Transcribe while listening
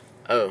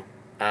Oh,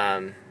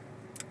 I'm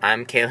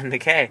Kalen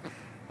McKay.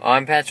 Oh,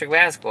 I'm Patrick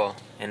Basketball.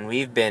 And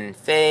we've been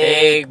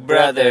Fake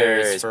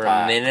Brothers for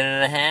a minute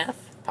and a half.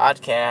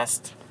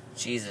 Podcast.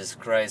 Jesus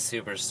Christ,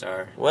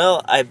 superstar.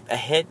 Well, I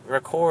hit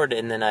record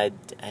and then I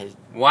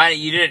Why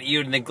you did?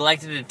 You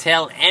neglected to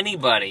tell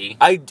anybody.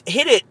 I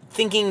hit it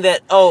thinking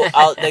that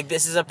like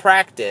this is a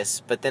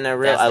practice, but then I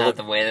realized That's not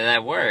the way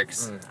that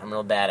works. I'm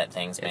real bad at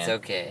things, man. It's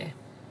okay.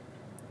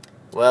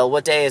 Well,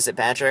 what day is it,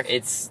 Patrick?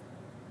 It's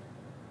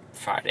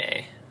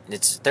Friday.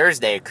 It's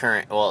Thursday.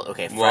 Friday.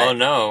 Well,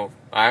 no,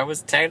 I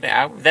was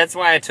technically. That's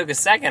why I took a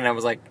second. I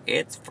was like,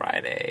 it's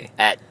Friday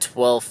At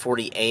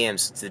 12:40 a.m.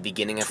 So it's the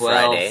beginning of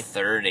Friday.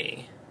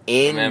 12:30.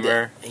 In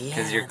Remember?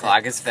 Because your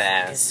clock is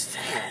fast. It's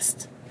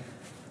fast.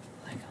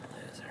 Like a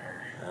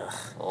loser.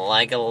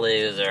 Like a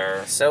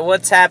loser. So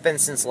what's happened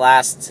since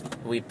last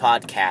we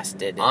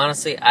podcasted?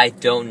 Honestly, I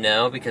don't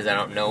know because I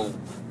don't know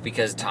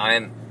because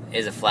time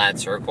is a flat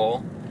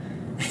circle.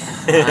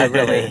 I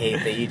really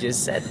hate that you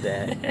just said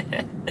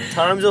that.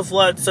 Time's a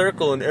flat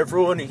circle and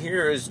everyone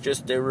here is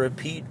just a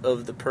repeat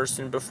of the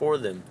person before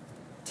them.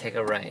 Take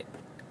a right.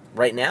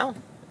 Right now?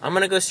 I'm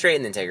gonna go straight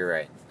and then take a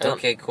right.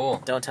 Okay,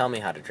 cool. Don't tell me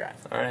how to drive.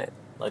 Alright.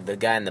 Like the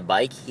guy on the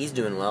bike, he's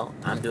doing well.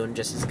 I'm doing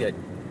just as good.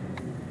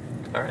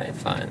 Alright,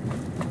 fine.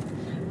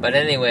 But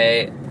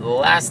anyway, the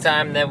last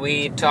time that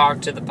we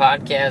talked to the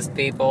podcast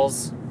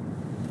peoples,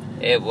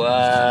 it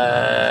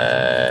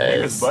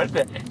was...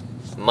 Monday.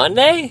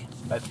 Monday?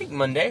 I think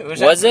Monday.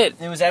 Was it?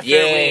 It was after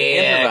we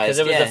improvised. Because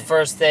it was the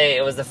first day.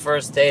 It was the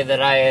first day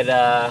that I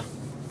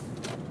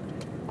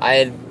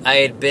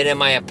had been in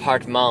my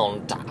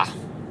apartment.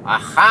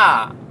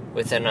 Aha!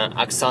 With an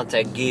accent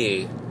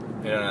aigu. You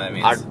don't know what that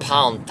means.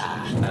 Arpanta.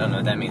 I don't know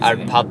what that means.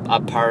 Apartment.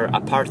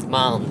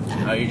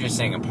 Oh, you're just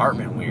saying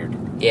apartment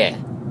weird. Yeah,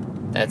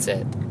 that's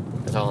it.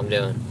 That's all I'm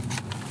doing.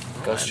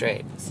 Go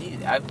straight. See,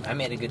 I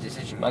made a good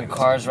decision. My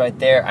car's right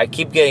there. I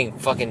keep getting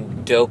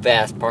fucking dope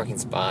ass parking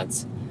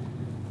spots.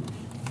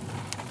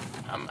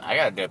 I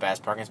got a dope ass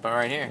parking spot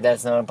right here.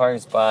 That's not a parking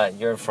spot.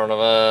 You're in front of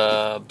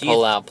a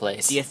pull-out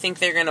place. Do you think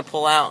they're gonna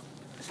pull out?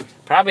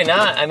 Probably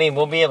not. I mean,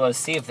 we'll be able to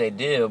see if they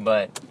do,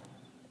 but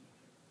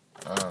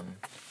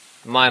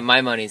my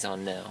money's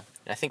on no.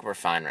 I think we're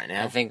fine right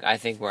now. I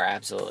think we're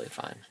absolutely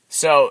fine.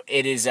 So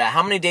it is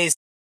how many days?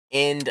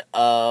 End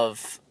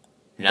of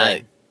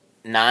 9.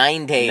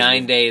 9 days.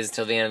 9 days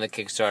till the end of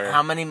the Kickstarter.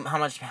 How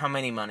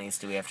many monies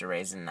do we have to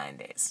raise in 9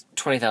 days?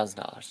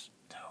 $20,000.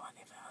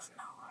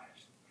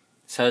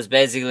 So it's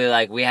basically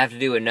like we have to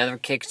do another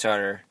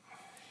Kickstarter,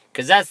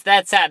 because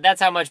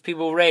that's how much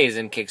people raise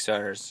in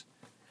Kickstarters.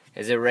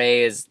 Does it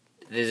raise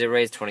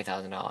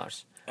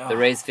 $20,000? They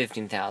raise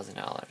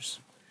 $15,000.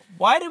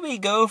 Why did we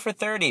go for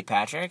 30,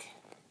 Patrick?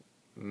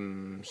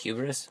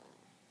 Hubris,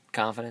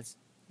 confidence.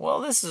 Well,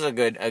 this is a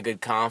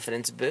good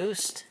confidence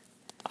boost.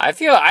 I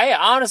feel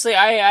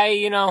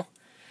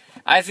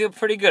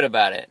pretty good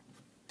about it.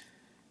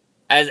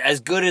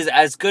 As good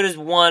as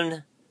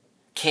one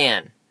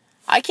can.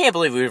 I can't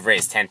believe we've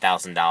raised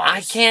 $10,000.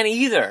 I can't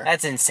either.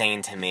 That's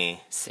insane to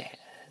me. 6,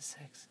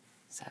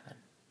 7,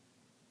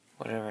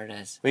 whatever it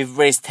is. We've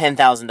raised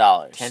 $10,000.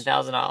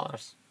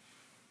 $10,000.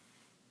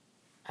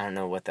 I don't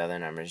know what the other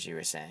numbers you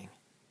were saying.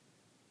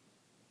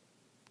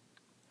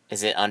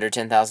 Is it under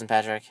 10,000,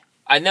 Patrick?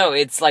 I know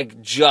it's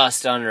like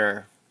just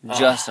under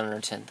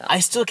 10,000. I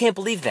still can't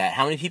believe that.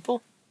 How many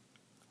people?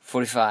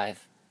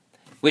 45.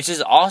 Which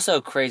is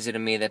also crazy to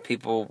me that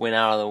people went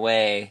out of the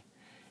way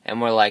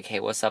and were like, "Hey,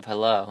 what's up?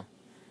 Hello.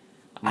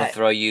 I'm gonna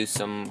throw you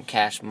some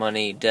cash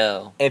money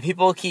dough." And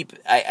people keep...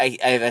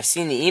 I've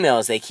seen the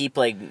emails. They keep,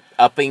 like,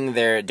 upping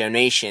their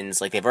donations.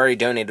 Like, they've already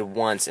donated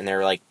once, and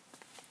they're like,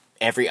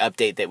 every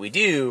update that we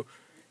do,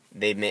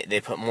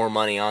 they put more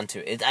money onto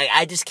it.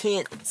 I just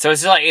can't... So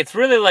it's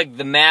really like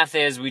the math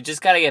is we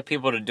just gotta get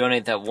people to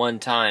donate that one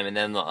time, and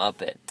then they'll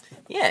up it.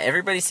 Yeah,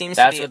 everybody seems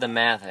That's to be... what the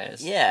math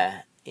is.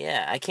 Yeah,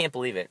 I can't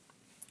believe it.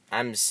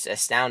 I'm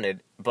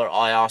astounded, but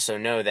I also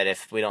know that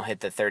if we don't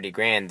hit the 30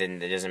 grand,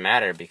 then it doesn't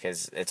matter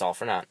because it's all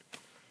for naught.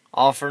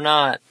 All for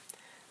naught.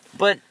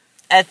 But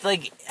at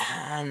I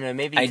don't know,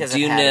 maybe because I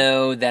do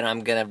know that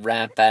I'm gonna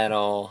rap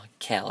battle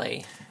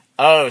Kelly.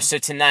 Oh, so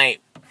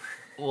tonight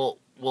we'll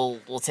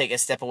take a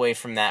step away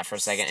from that for a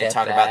second and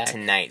talk about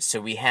tonight.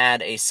 So we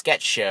had a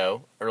sketch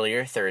show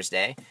earlier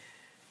Thursday.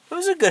 It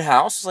was a good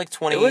house. It was like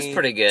 20. It was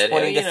pretty good.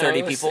 20 to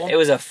 30 people. It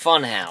was a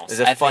fun house. It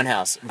was a fun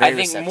house. Very I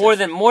think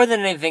receptive. more than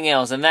anything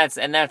else, and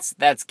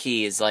that's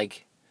key is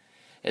like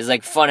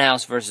fun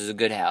house versus a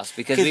good house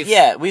because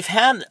we've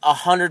had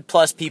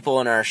 100+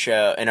 people in our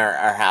show in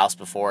our house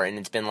before, and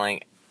it's been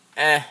like,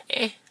 that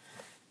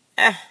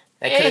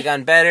could have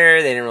gone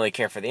better. They didn't really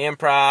care for the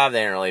improv. They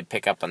didn't really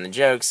pick up on the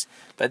jokes.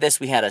 But this,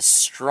 we had a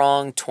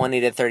strong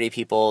 20 to 30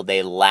 people.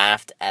 They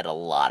laughed at a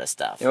lot of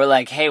stuff. They were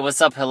like, "Hey, what's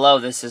up? Hello,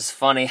 this is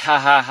funny. Ha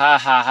ha ha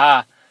ha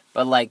ha."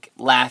 But like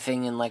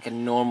laughing in like a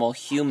normal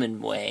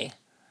human way.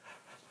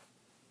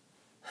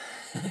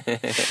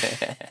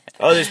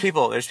 Oh, there's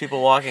people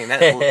walking.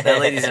 That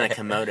lady's in a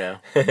kimono.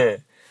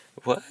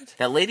 What?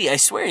 That lady, I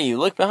swear you,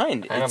 look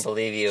behind. I don't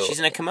believe you. She's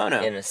in a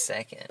kimono. In a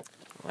second.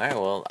 Alright,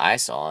 well, I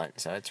saw it,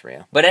 so it's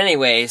real. But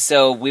anyway,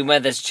 so we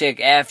met this chick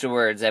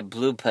afterwards at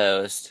Blue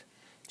Post.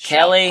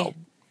 Kelly,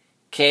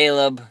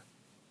 Caleb,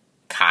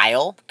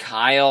 Kyle?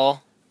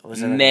 Kyle,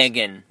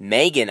 Megan.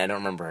 Megan, I don't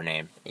remember her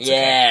name. It's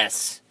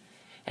yes.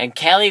 Okay. And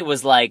Kelly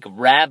was like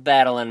rap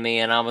battling me,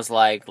 and I was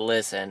like,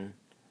 listen,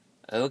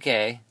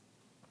 okay.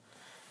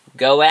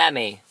 Go at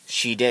me.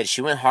 She did.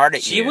 She went hard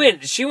at you.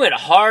 She went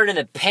hard in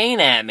the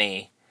paint at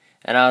me.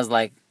 And I was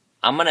like,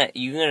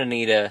 you're gonna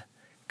need to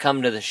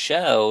come to the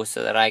show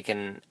so that I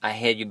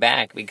hit you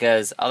back,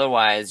 because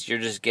otherwise you're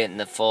just getting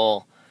the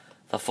full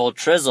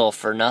trizzle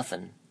for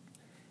nothing.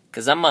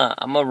 Cause I'm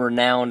a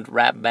renowned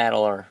rap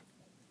battler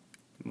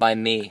by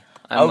me.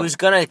 I was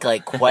gonna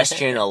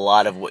question a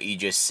lot of what you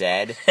just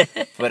said,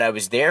 but I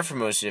was there for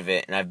most of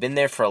it, and I've been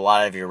there for a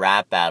lot of your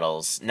rap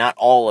battles. Not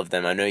all of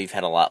them. I know you've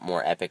had a lot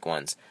more epic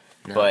ones.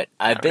 No, but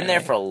I've been there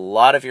for a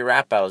lot of your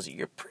rap battles.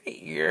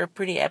 You're a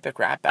pretty epic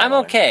rap battler.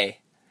 I'm okay.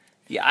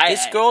 Yeah,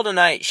 this girl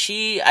tonight,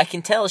 I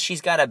can tell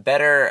she's got a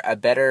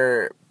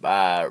better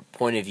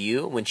point of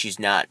view when she's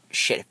not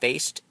shit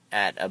faced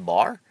at a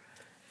bar.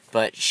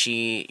 But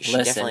she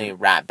definitely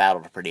rap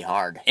battled pretty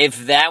hard.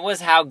 If that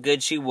was how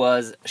good she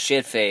was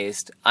shit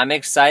faced, I'm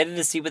excited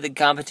to see what the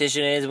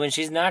competition is when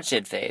she's not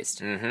shit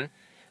faced. Mm-hmm.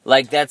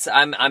 Like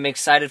I'm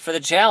excited for the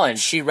challenge.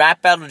 She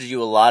rap battled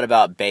you a lot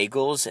about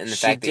bagels and the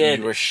fact that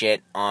you were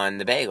shit on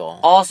the bagel.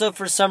 Also,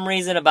 for some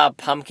reason, about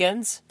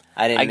pumpkins.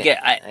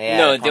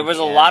 There was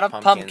a lot of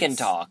pumpkin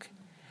talk.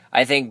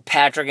 I think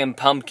Patrick and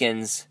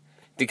pumpkins,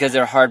 because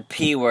they're hard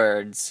P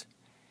words.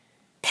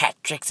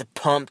 Patrick's a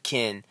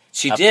pumpkin.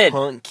 She did.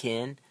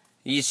 Pumpkin.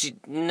 She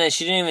didn't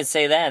even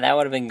say that. That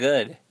would have been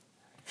good.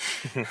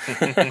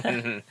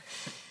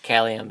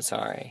 Callie, I'm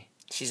sorry.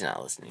 She's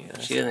not listening to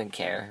this. She doesn't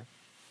care.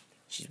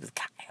 She's with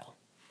Kyle.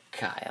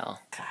 Kyle.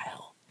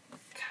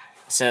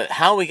 So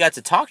how we got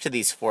to talk to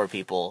these four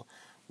people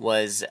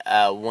was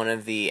one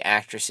of the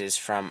actresses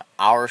from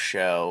our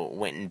show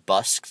went and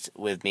busked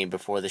with me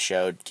before the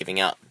show, giving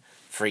out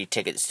free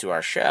tickets to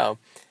our show.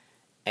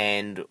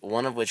 And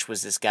one of which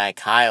was this guy,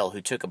 Kyle,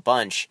 who took a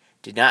bunch,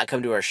 did not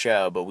come to our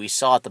show, but we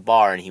saw at the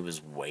bar, and he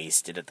was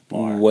wasted at the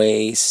bar.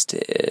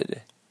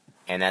 Wasted.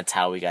 And that's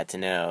how we got to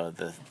know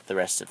the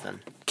rest of them.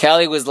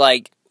 Kelly was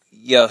like,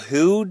 yo,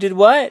 who did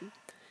what?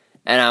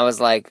 And I was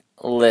like,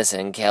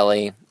 listen,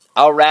 Kelly,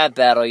 I'll rap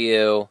battle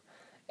you,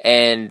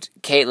 and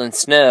Caitlin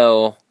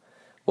Snow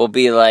will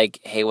be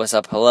like, hey, what's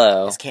up,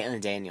 hello? It's Caitlin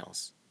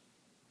Daniels.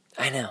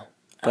 I know.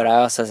 But I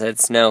also said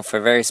Snow for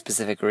a very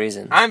specific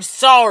reason. I'm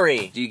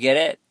sorry! Do you get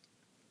it?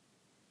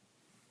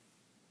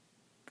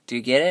 Do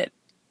you get it?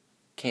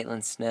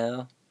 Caitlin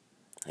Snow?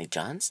 Like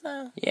Jon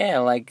Snow? Yeah,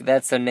 like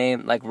that's the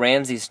name, like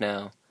Ramsay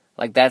Snow.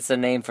 Like that's the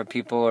name for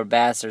people who are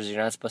bastards.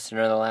 You're not supposed to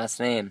know the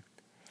last name.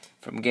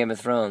 From Game of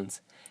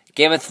Thrones.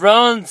 Game of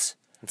Thrones!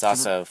 It's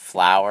also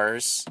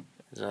Flowers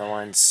is the other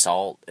one.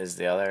 Salt is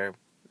the other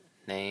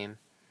name.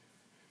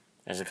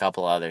 There's a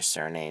couple other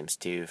surnames,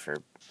 too, for...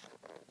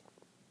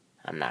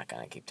 I'm not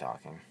going to keep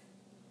talking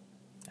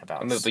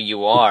about... But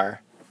you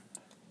are.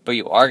 But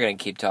you are going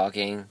to keep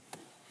talking.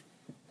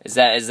 Is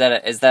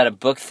that a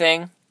book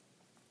thing?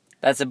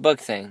 That's a book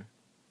thing.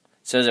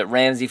 So is it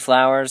Ramsay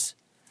Flowers?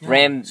 No,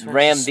 ram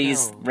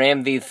these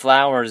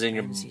flowers in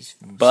your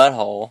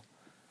butthole.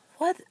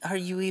 What are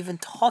you even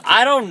talking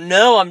I don't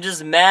know. I'm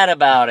just mad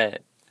about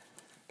it.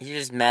 You're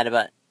just mad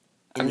about...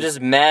 I'm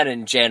just mad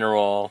in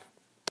general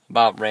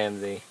about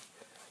Ramsay.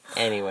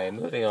 Anyway,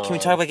 moving on. Can we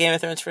talk about Game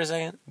of Thrones for a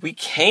second? We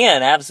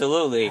can,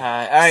 absolutely. All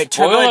right,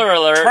 Spoiler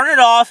alert. Turn it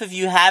off if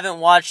you haven't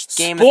watched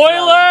Game of Thrones.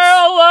 Spoiler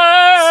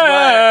alert!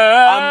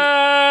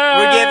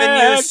 We're giving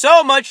you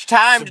so much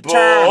time to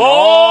turn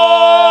off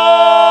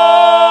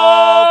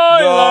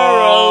the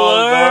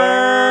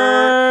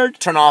alert.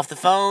 Turn off the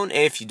phone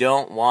if you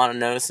don't want to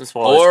know some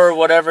spoilers. Or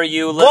whatever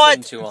you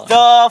listen to on. What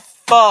the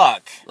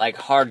fuck? Like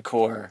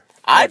hardcore.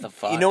 What the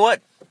fuck? You know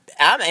what?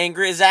 I'm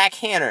angry at Zach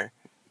Hanner.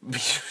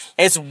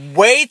 It's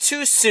way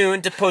too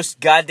soon to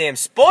post goddamn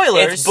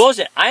spoilers. It's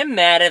bullshit. I'm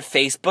mad at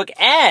Facebook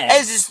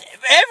ads.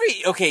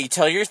 Okay,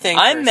 tell your thing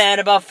I'm first. mad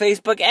about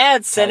Facebook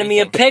ads sending me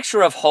a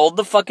picture of hold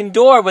the fucking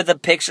door with a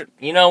picture.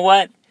 You know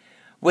what?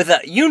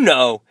 If you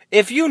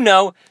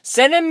know,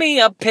 sending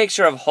me a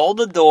picture of hold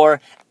the door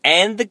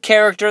and the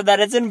character that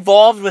is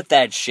involved with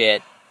that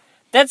shit.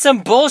 That's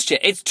some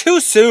bullshit. It's too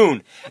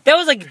soon. That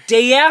was like a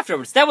day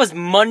afterwards. That was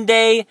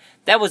Monday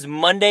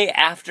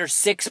after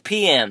 6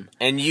 p.m.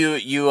 And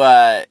there's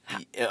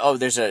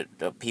a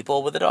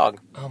people with a dog.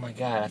 Oh my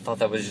god, I thought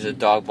that was just a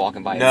dog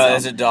walking by itself. No,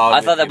 there's a dog.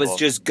 I thought that was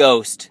just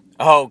Ghost.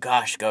 Oh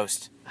gosh,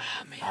 Ghost.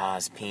 Oh man. I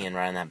was peeing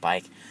right on that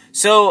bike.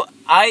 So,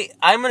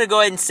 I'm gonna go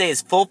ahead and say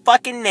his full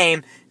fucking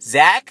name,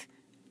 Zach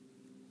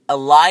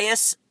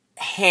Elias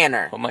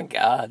Hanner. Oh my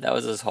god, that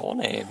was his whole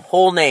name.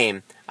 Whole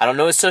name. I don't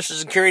know his social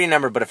security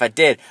number, but if I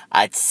did,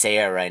 I'd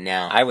say it right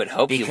now. I would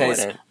hope you wouldn't.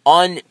 Because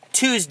on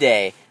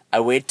Tuesday, I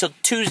waited till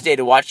Tuesday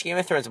to watch Game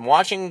of Thrones. I'm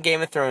watching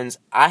Game of Thrones.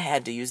 I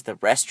had to use the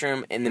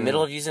restroom. In the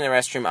middle of using the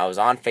restroom, I was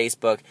on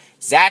Facebook.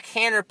 Zach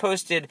Hanner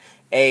posted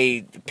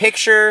a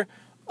picture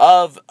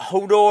of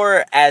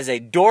Hodor as a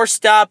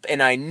doorstop,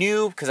 and I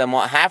knew, because I'm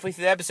halfway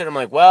through the episode, I'm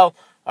like, well,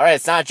 alright,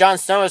 it's not Jon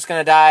Snow that's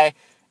going to die.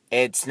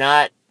 It's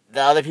not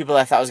the other people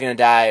I thought was going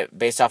to die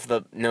based off of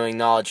the knowing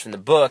knowledge from the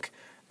book.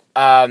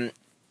 Alright,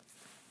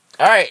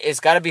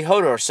 it's got to be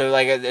Hodor. So,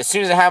 like, as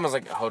soon as it happened, I was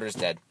like, Hodor's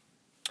dead.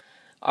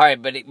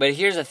 Alright, but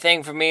here's the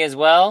thing for me as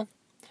well,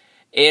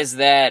 is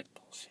that...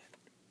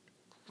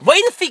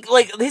 Wait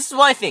this is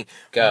my thing.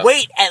 Go.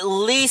 Wait at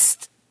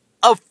least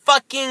a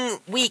fucking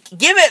week.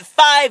 Give it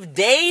 5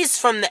 days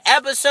from the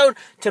episode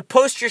to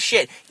post your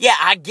shit. Yeah,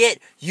 I get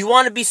you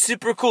want to be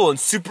super cool and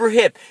super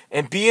hip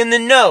and be in the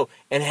know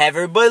and have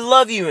everybody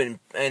love you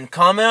and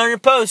comment on your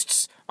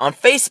posts on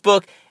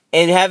Facebook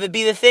and have it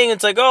be the thing.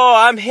 It's like, oh,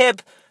 I'm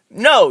hip.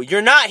 No,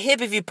 you're not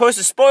hip if you post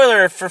a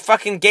spoiler for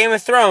fucking Game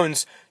of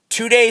Thrones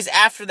 2 days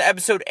after the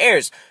episode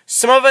airs.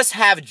 Some of us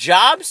have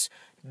jobs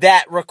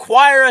that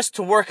require us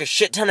to work a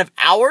shit ton of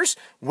hours,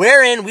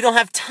 wherein we don't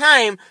have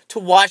time to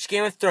watch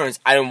Game of Thrones.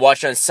 I didn't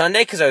watch it on Sunday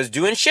because I was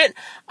doing shit.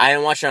 I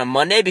didn't watch it on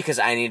Monday because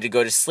I needed to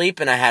go to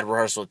sleep and I had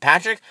rehearsal with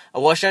Patrick. I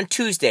watched it on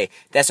Tuesday.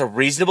 That's a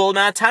reasonable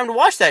amount of time to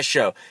watch that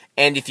show.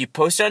 And if you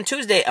post it on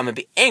Tuesday, I'm gonna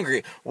be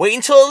angry. Wait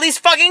until at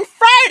least fucking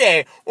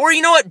Friday! Or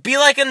you know what? Be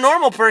like a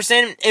normal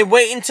person and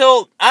wait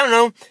until, I don't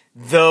know,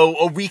 though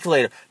a week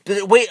later.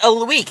 But wait a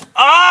week.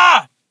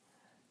 Ah!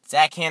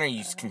 Zach Hanner,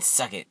 you can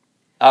suck it.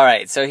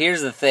 Alright, so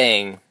here's the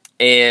thing,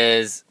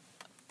 is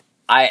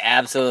I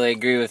absolutely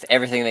agree with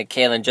everything that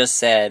Kaylin just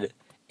said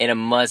in a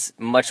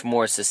much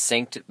more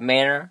succinct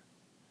manner.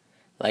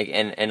 Like,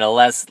 in a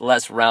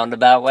less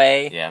roundabout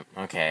way. Yeah,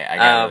 okay, I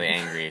got really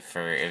angry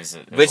for, it was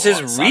which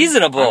is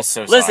reasonable. I'm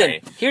so Listen,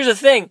 sorry. Here's the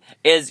thing,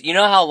 is, you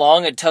know how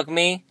long it took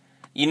me?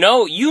 You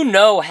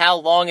know how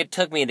long it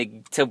took me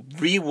to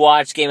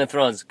rewatch Game of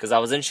Thrones, because I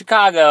was in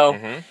Chicago.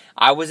 Mm-hmm.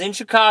 I was in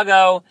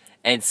Chicago,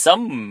 and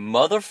some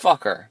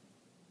motherfucker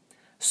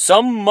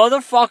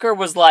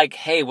was like,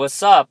 hey,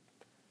 what's up?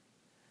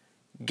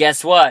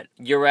 Guess what?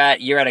 You're at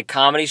a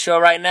comedy show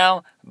right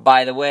now?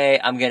 By the way,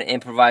 I'm going to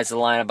improvise a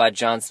line about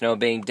Jon Snow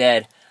being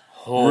dead.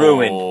 Oh.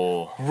 Ruined.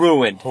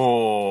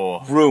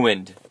 Oh.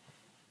 Ruined.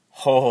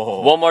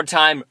 Oh. One more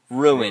time,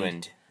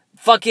 ruined.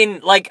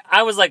 Fucking, like,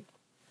 I was like,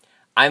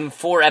 I'm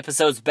 4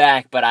 episodes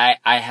back, but I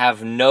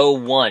have no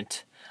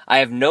want. I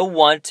have no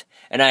want,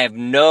 and I have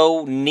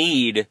no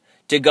need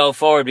to go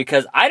forward,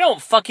 because I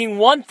don't fucking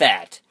want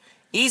that.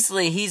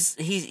 Easily, he's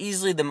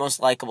easily the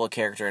most likable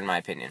character in my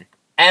opinion.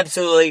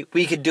 Absolutely.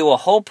 We could do a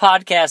whole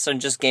podcast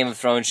on just Game of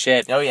Thrones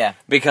shit. Oh yeah.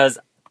 Because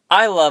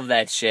I love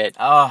that shit.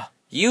 Oh.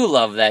 You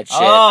love that shit.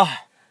 Oh.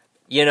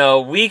 You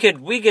know, we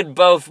could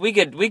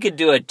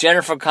do a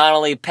Jennifer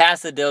Connelly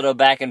pass the dildo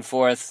back and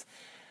forth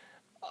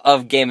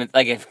of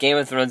if Game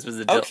of Thrones was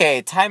a dildo.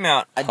 Okay, time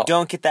out. I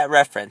don't get that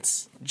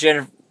reference.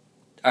 Jennifer.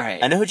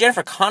 Alright. I know who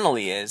Jennifer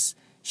Connelly is.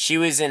 She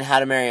was in How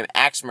to Marry an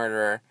Axe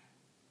Murderer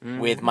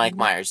with Mike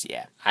Myers,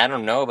 yeah. I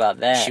don't know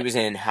about that. She was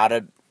in How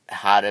to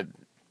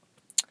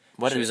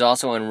She was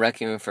also in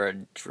Requiem for a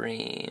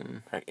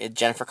Dream.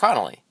 Jennifer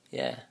Connelly.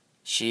 Yeah.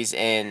 She's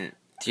in...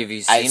 Have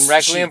you seen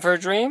Requiem for a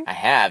Dream? I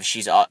have.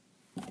 She's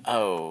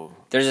oh.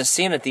 There's a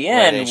scene at the Where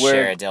end they where...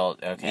 share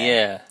adult... Okay.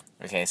 Yeah.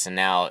 Okay, so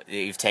now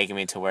you've taken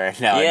me to where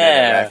now I know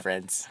Yeah. the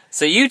reference.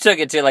 So you took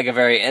it to like a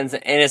very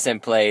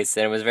innocent place,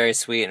 and it was very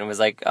sweet, and it was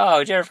like,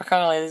 oh, Jennifer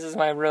Connelly, this is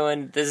my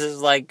ruin. This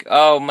is like,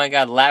 oh my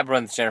god,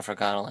 Labyrinth Jennifer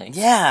Connelly.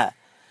 Yeah.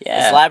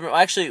 Yeah. It's Labyrinth.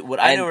 Actually, what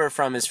I know her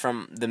from is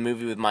from the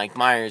movie with Mike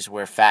Myers,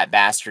 where Fat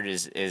Bastard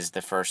is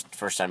the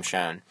first time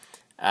shown,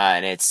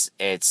 and it's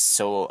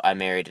So I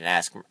Married an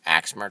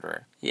Axe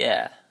Murderer.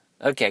 Yeah.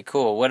 Okay,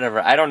 cool. Whatever.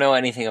 I don't know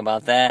anything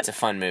about that. It's a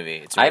fun movie.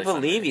 It's a really I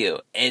believe you.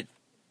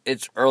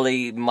 It's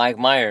early Mike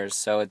Myers,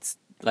 so it's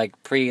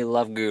like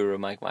pre-Love Guru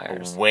Mike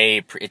Myers.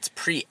 It's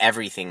pre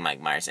everything Mike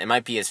Myers. It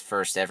might be his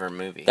first ever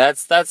movie.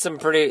 That's some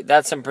pretty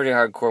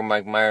hardcore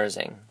Mike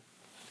Myersing.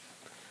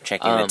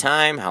 Checking the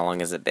time. How long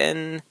has it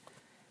been?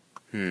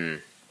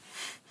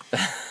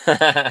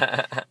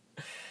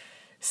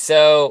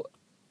 So,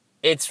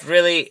 it's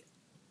really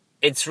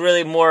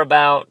more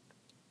about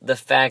the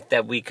fact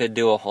that we could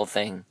do a whole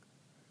thing.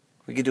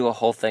 We could do a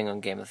whole thing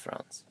on Game of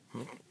Thrones.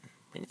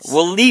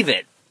 We'll leave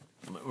it.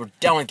 We're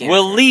done with Game of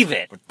We'll Thrones. leave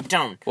it. We're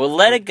done. We'll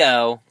let it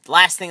go.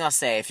 Last thing I'll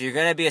say, if you're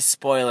gonna be a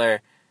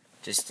spoiler,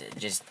 just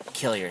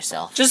kill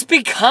yourself. Just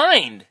be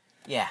kind.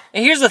 Yeah.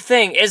 And here's the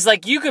thing, is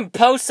like you can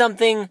post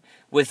something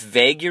with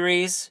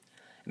vagaries,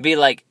 be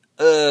like,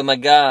 oh my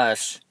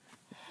gosh,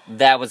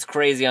 that was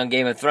crazy on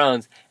Game of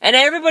Thrones, and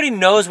everybody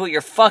knows what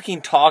you're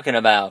fucking talking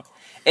about.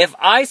 If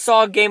I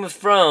saw Game of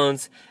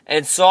Thrones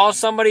and saw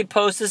somebody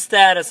post a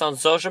status on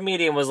social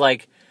media and was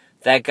like,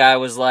 that guy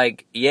was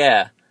like,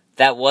 yeah,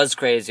 that was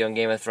crazy on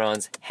Game of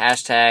Thrones,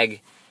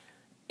 hashtag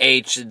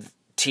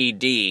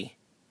HTD,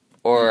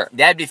 or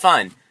That'd be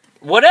fun.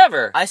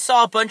 whatever. I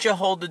saw a bunch of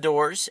hold the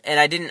doors, and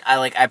I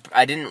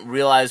didn't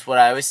realize what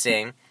I was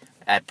seeing.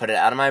 I put it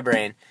out of my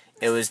brain.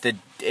 It was the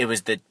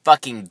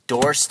fucking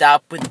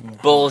doorstop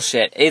with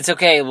Bullshit. It's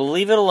okay. We'll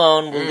leave it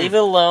alone. We'll leave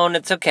it alone.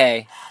 It's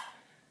okay.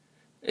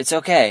 It's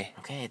okay.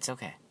 Okay, it's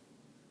okay.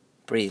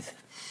 Breathe.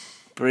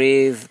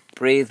 Breathe.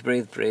 Breathe,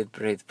 breathe, breathe,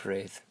 breathe,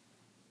 breathe.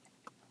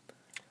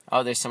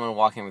 Oh, there's someone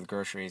walking with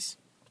groceries.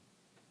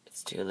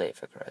 It's too late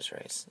for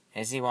groceries.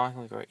 Is he walking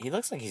with groceries? He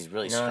looks like he's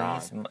really No,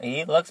 strong.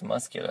 he looks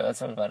muscular.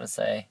 That's what I was about to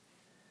say.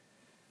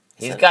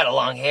 He's So- got a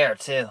long hair,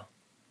 too.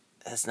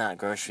 That's not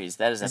groceries.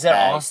 That is a Is that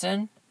bag.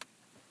 Austin?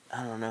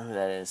 I don't know who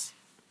that is.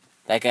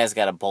 That guy's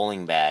got a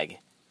bowling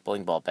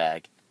ball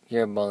bag.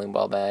 You're a bowling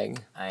ball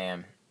bag. I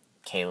am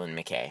Kalen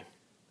McKay.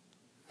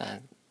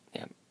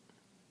 Yep.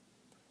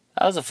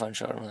 That was a fun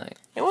show tonight.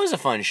 It was a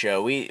fun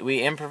show. We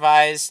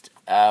improvised.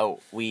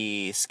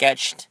 We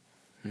sketched.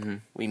 Mm-hmm.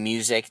 We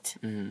musicked.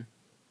 Mm-hmm.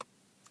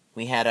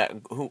 We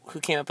had who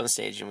came up on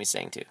stage and we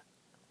sang to?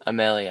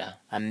 Amelia.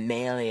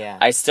 Amelia.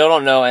 I still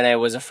don't know, and I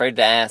was afraid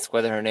to ask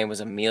whether her name was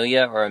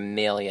Amelia or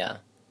Amelia.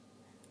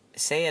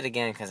 Say it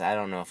again, because I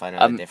don't know if I know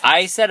the difference.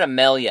 I said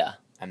Amelia.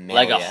 Amelia.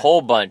 Like a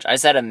whole bunch. I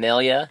said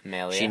Amelia.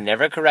 Amelia. She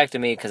never corrected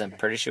me because I'm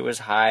pretty sure it was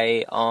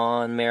high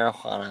on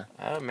marijuana.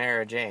 Oh,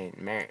 Mara Jane.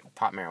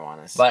 Pot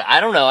marijuanas. But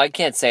I don't know. I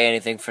can't say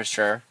anything for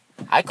sure.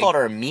 I called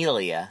her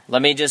Amelia.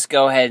 Let me just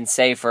go ahead and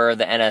say for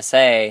the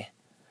NSA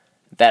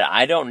that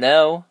I don't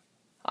know.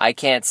 I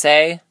can't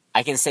say.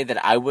 I can say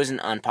that I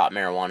wasn't on pot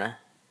marijuana.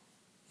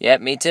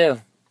 Yep, me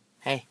too.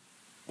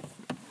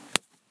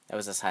 That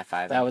was us high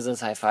five. That was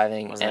us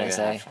high-fiving Wasn't a good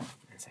high NSA. five.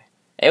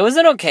 It was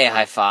an okay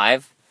high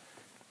five.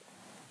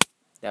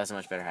 That was a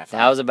much better high five.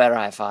 That was a better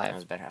high That five.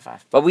 was a better high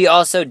five. But we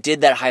also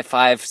did that high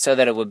five so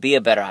that it would be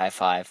a better high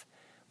five,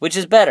 which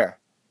is better.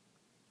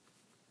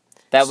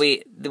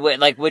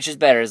 Which is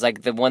better? Is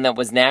like the one that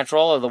was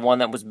natural or the one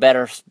that was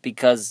better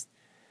because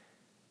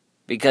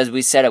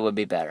we said it would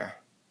be better.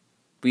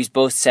 We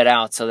both set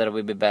out so that it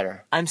would be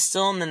better. I'm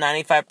still in the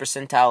 95th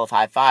percentile of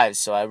high fives,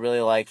 so I really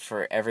like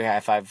for every high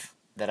five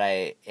that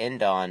I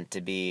end on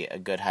to be a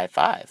good high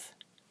five.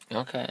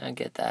 Okay, I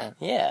get that.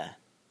 Yeah.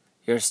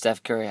 You're a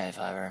Steph Curry high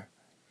fiver.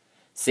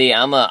 See,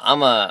 I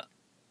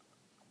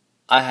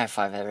high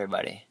five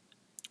everybody.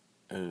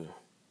 Ooh.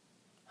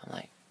 I'm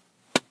like,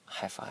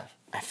 high five.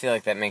 I feel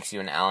like that makes you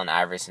an Allen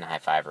Iverson high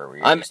fiver.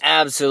 Where I'm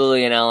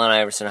absolutely an Allen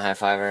Iverson high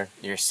fiver.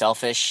 you're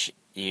selfish.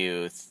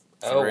 You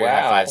Oh, throw wow.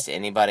 high fives to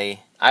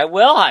anybody. I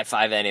will high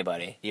five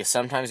anybody.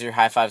 Sometimes your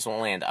high fives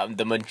won't land.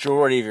 The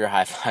majority of your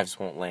high fives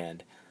won't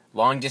land.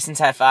 Long distance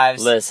high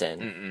fives.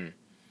 Listen,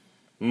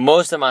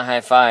 most of my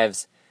high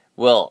fives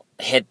will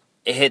hit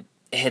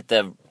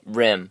the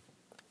rim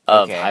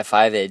of Okay. high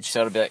five-age.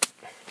 So it'll be like,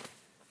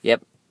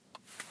 Yep.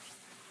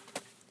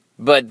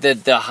 But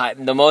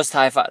the most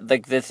high five,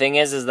 like the thing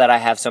is that I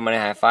have so many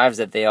high fives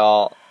that they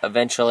all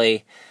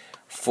eventually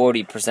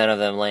 40% of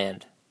them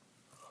land.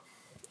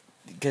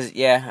 because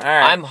yeah, all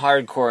right. I'm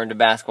hardcore into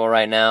basketball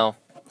right now.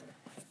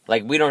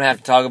 Like we don't have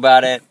to talk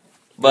about it,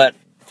 but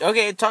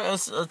okay.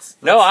 Let's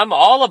no, I'm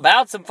all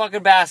about some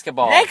fucking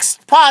basketball.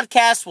 Next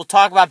podcast, we'll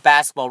talk about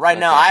basketball. Right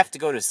now, Okay. I have to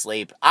go to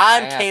sleep.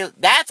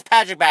 That's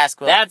Patrick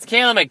Basketball. That's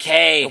Caleb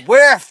McKay.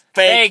 We're Fake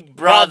fake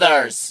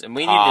brothers. And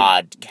we need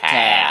to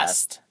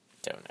podcast.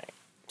 Donate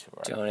to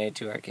our Donate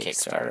to our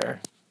Kickstarter.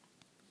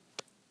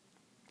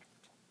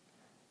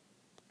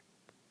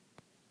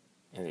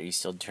 Are you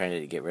still trying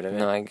to get rid of it?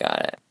 No, I got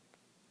it.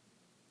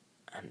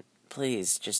 Please, just